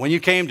all. But when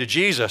you came to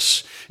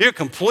Jesus, you're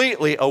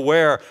completely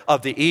aware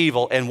of the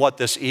evil and what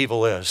this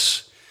evil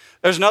is.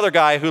 There's another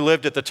guy who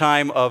lived at the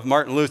time of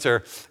Martin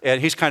Luther,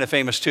 and he's kind of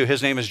famous too.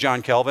 His name is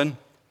John Calvin.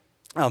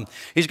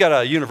 He's got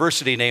a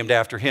university named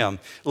after him.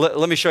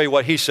 Let me show you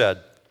what he said.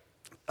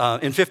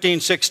 In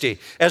 1560,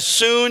 as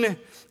soon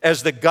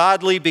as the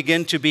godly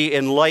begin to be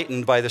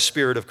enlightened by the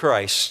Spirit of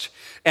Christ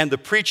and the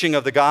preaching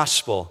of the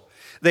gospel,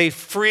 they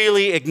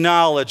freely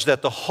acknowledge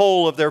that the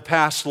whole of their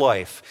past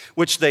life,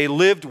 which they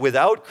lived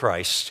without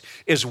Christ,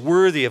 is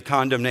worthy of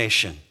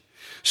condemnation.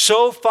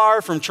 So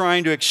far from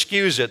trying to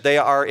excuse it, they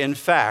are in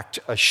fact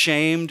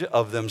ashamed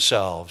of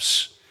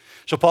themselves.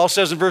 So Paul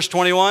says in verse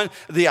 21,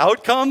 the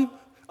outcome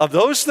of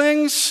those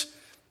things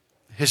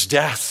is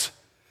death.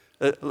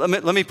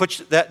 Let me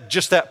put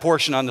that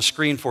portion on the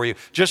screen for you.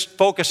 Just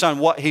focus on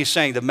what he's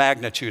saying, the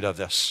magnitude of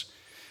this.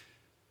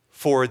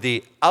 For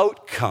the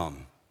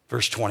outcome,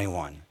 verse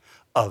 21,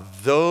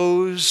 of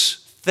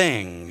those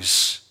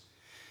things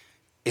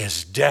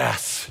is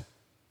death.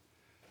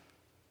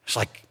 It's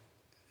like,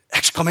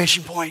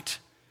 exclamation point.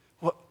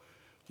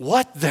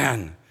 What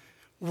then?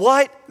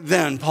 What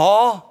then,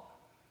 Paul?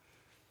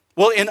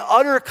 Well, in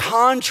utter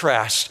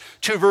contrast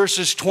to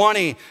verses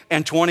 20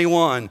 and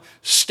 21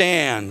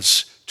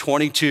 stands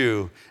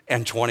 22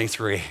 and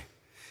 23.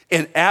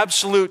 In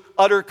absolute,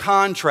 utter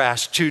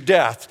contrast to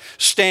death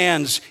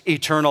stands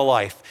eternal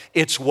life.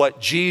 It's what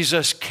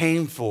Jesus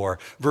came for.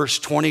 Verse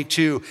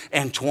 22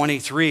 and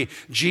 23.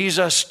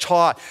 Jesus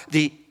taught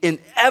the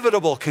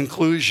inevitable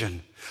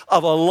conclusion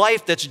of a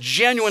life that's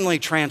genuinely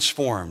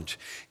transformed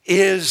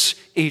is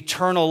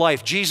eternal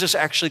life. Jesus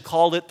actually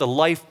called it the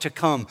life to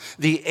come,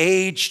 the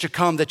age to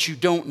come that you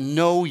don't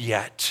know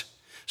yet.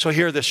 So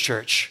hear this,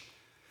 church.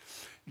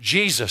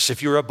 Jesus,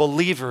 if you're a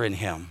believer in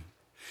him,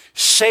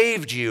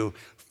 saved you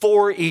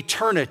for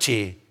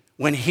eternity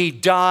when he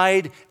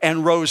died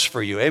and rose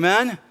for you.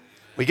 Amen?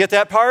 We get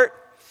that part?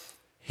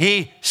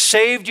 He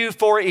saved you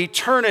for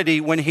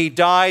eternity when he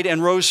died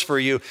and rose for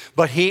you,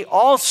 but he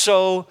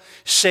also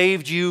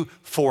saved you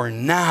for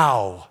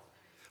now.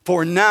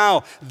 For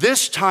now,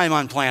 this time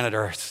on planet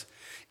Earth.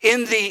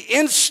 In the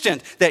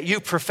instant that you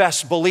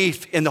profess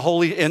belief in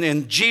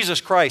in Jesus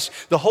Christ,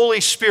 the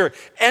Holy Spirit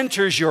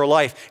enters your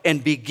life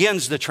and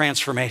begins the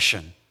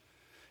transformation.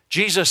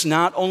 Jesus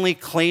not only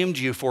claimed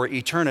you for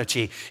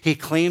eternity, he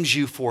claims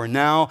you for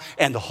now,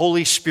 and the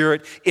Holy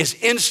Spirit is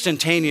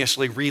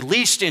instantaneously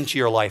released into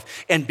your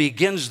life and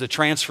begins the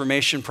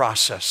transformation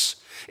process.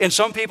 In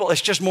some people, it's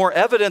just more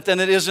evident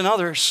than it is in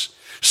others.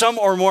 Some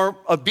are more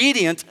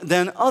obedient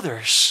than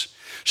others.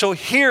 So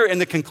here in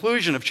the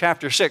conclusion of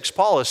chapter 6,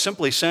 Paul is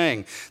simply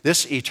saying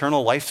this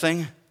eternal life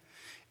thing,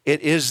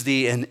 it is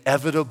the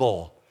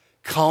inevitable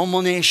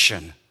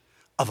culmination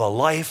of a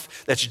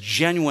life that's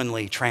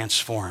genuinely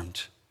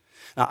transformed.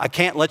 Now, I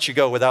can't let you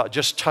go without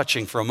just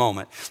touching for a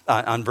moment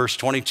on verse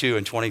 22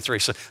 and 23.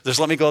 So just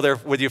let me go there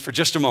with you for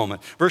just a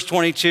moment. Verse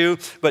 22,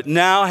 but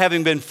now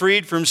having been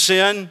freed from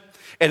sin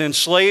and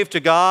enslaved to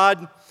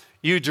God,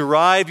 you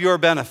derive your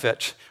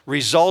benefit,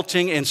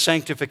 resulting in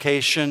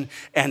sanctification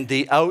and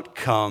the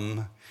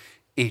outcome,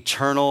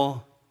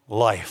 eternal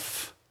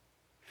life.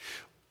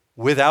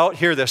 Without,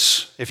 hear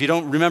this, if you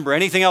don't remember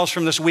anything else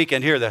from this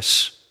weekend, hear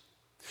this.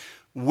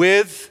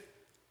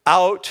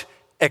 Without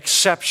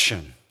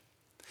exception,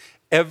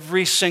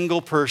 every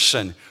single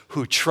person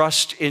who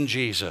trusts in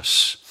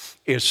Jesus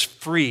is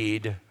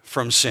freed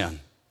from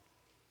sin.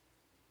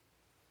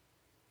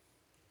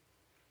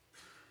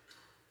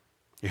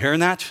 You hearing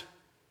that?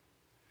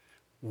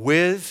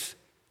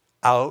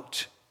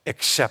 Without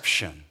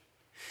exception,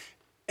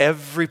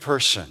 every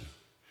person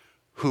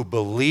who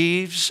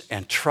believes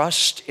and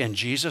trusts in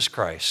Jesus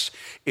Christ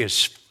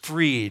is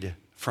freed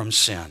from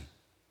sin.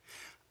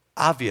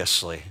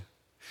 Obviously,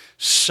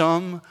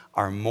 some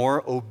are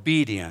more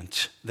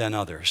obedient than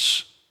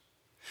others.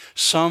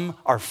 Some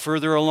are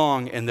further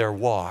along in their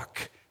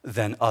walk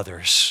than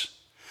others.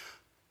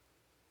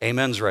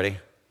 Amen's ready.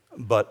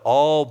 But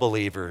all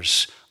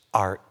believers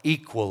are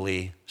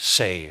equally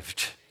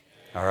saved.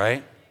 All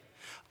right?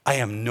 I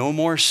am no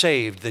more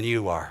saved than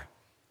you are.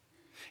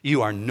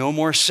 You are no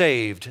more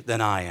saved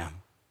than I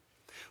am.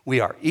 We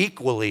are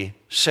equally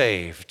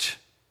saved.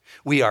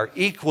 We are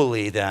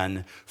equally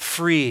then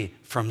free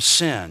from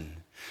sin.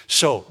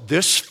 So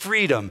this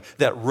freedom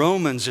that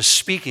Romans is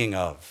speaking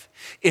of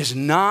is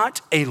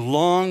not a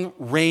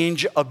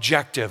long-range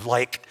objective,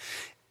 like,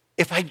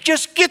 if I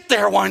just get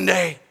there one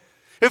day,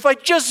 if I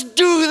just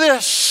do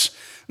this,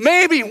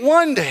 maybe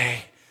one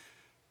day.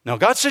 No,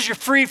 God says you're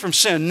free from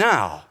sin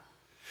now.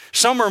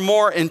 Some are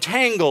more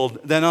entangled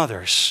than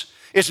others.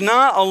 It's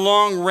not a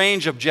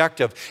long-range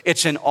objective.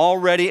 It's an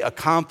already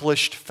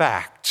accomplished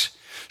fact.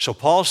 So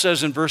Paul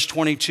says in verse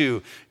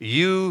 22,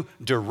 you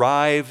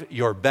derive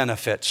your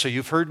benefit. So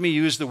you've heard me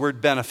use the word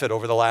benefit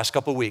over the last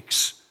couple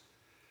weeks.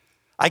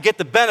 I get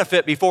the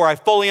benefit before I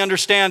fully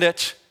understand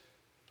it.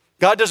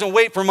 God doesn't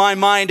wait for my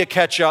mind to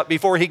catch up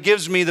before he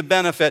gives me the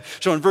benefit.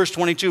 So in verse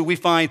 22, we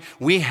find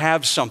we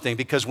have something,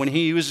 because when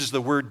he uses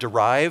the word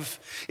derive,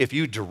 if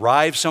you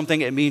derive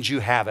something, it means you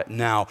have it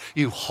now.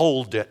 You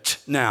hold it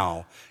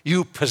now.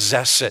 You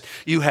possess it.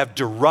 You have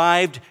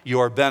derived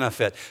your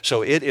benefit.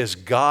 So it is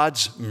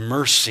God's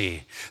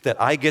mercy that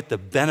I get the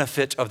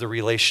benefit of the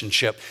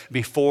relationship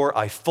before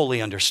I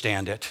fully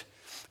understand it.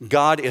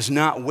 God is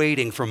not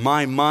waiting for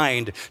my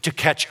mind to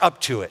catch up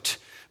to it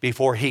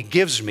before he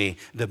gives me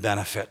the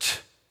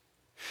benefit.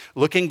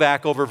 Looking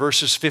back over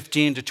verses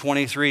 15 to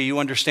 23, you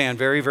understand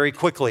very, very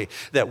quickly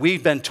that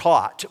we've been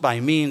taught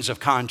by means of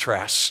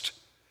contrast.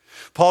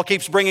 Paul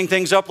keeps bringing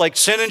things up like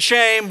sin and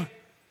shame,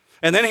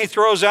 and then he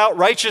throws out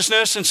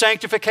righteousness and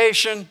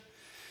sanctification.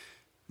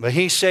 But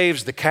he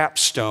saves the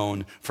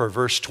capstone for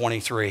verse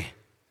 23.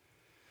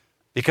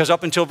 Because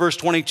up until verse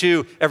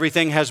 22,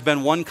 everything has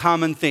been one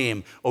common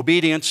theme.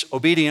 Obedience,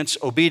 obedience,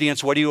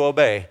 obedience. What do you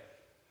obey?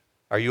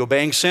 Are you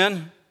obeying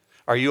sin?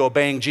 Are you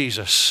obeying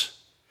Jesus?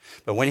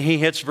 But when he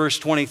hits verse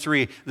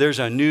 23, there's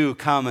a new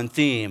common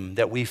theme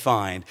that we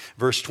find.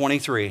 Verse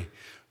 23,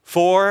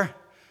 for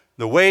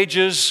the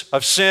wages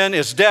of sin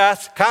is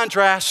death,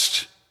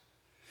 contrast.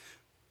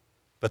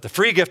 But the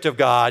free gift of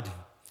God,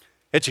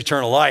 it's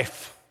eternal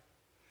life.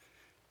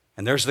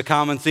 And there's the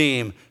common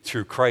theme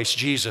through Christ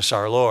Jesus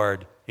our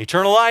Lord.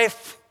 Eternal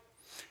life,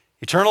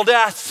 eternal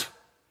death.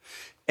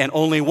 And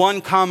only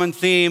one common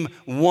theme,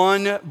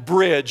 one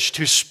bridge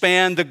to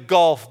span the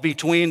gulf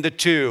between the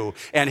two.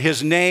 And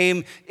his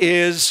name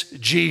is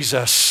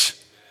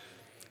Jesus.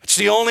 It's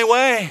the only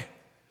way.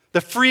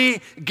 The free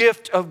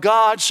gift of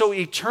God. So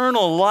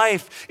eternal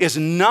life is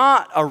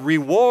not a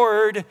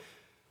reward.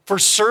 for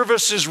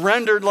services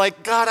rendered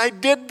like, God, I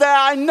did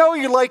that. I know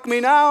you like me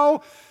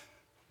now.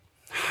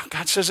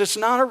 God says it's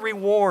not a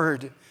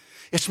reward.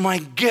 It's my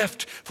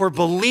gift for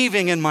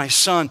believing in my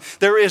Son.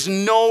 There is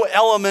no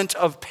element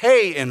of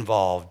pay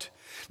involved,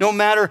 no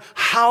matter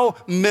how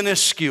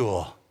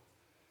minuscule.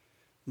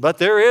 But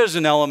there is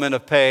an element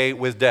of pay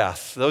with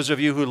death. Those of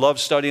you who love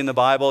studying the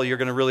Bible, you're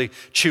going to really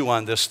chew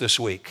on this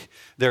week.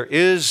 There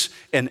is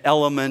an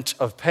element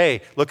of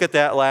pay. Look at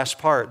that last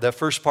part, that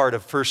first part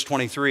of verse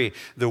 23,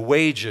 the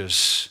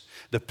wages,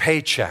 the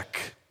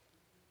paycheck.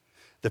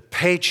 The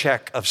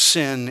paycheck of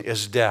sin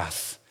is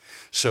death.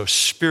 So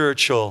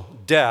spiritual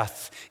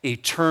death,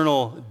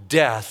 eternal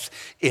death,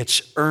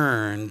 it's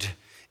earned.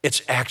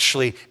 It's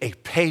actually a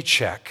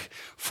paycheck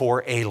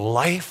for a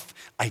life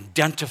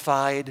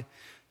identified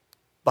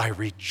by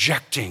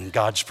rejecting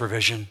God's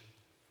provision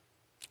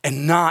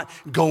and not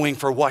going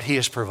for what he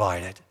has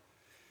provided.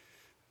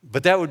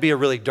 But that would be a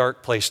really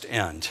dark place to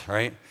end,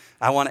 right?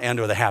 I want to end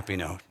with a happy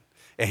note.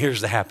 And here's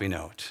the happy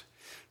note.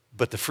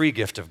 But the free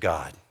gift of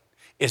God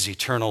is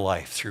eternal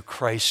life through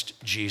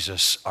Christ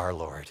Jesus our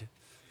Lord.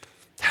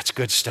 That's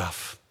good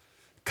stuff.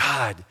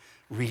 God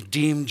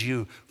redeemed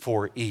you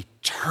for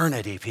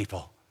eternity,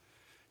 people.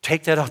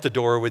 Take that out the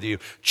door with you.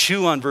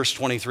 Chew on verse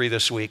 23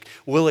 this week.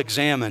 We'll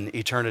examine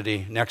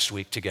eternity next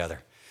week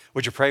together.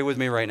 Would you pray with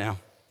me right now?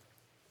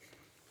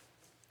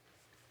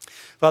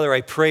 Father,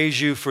 I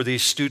praise you for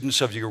these students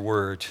of your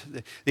word,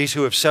 these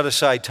who have set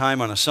aside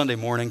time on a Sunday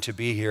morning to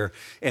be here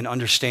and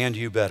understand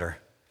you better.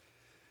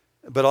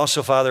 But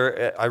also,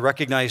 Father, I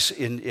recognize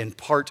in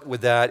part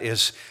with that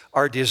is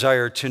our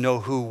desire to know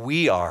who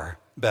we are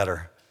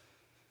better,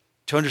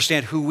 to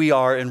understand who we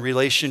are in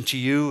relation to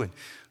you and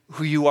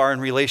who you are in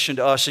relation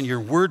to us, and your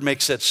word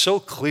makes that so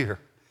clear.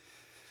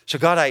 So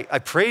God, I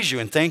praise you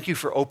and thank you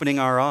for opening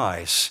our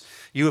eyes.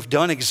 You have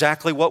done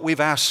exactly what we've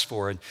asked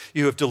for, and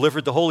you have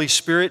delivered the Holy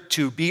Spirit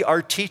to be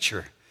our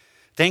teacher.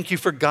 Thank you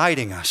for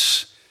guiding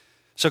us.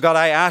 So God,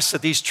 I ask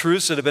that these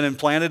truths that have been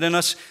implanted in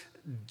us,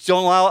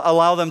 don't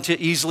allow them to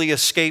easily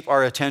escape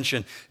our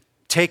attention.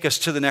 Take us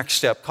to the next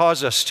step.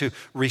 Cause us to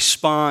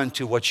respond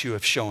to what you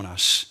have shown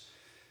us.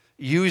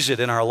 Use it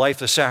in our life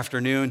this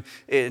afternoon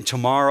and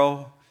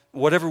tomorrow.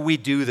 Whatever we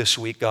do this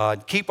week,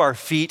 God, keep our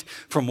feet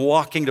from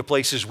walking to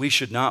places we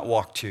should not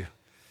walk to.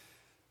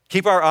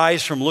 Keep our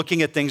eyes from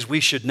looking at things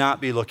we should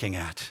not be looking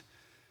at.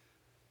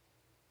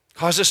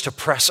 Cause us to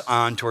press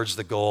on towards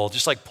the goal,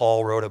 just like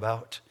Paul wrote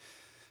about,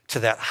 to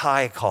that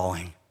high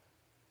calling.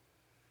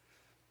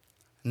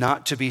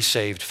 Not to be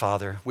saved,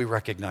 Father, we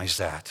recognize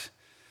that,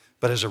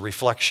 but as a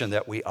reflection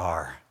that we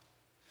are.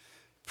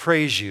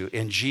 Praise you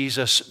in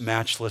Jesus'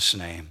 matchless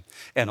name.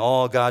 And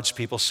all God's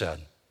people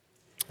said,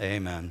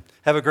 amen.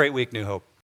 Have a great week, New Hope.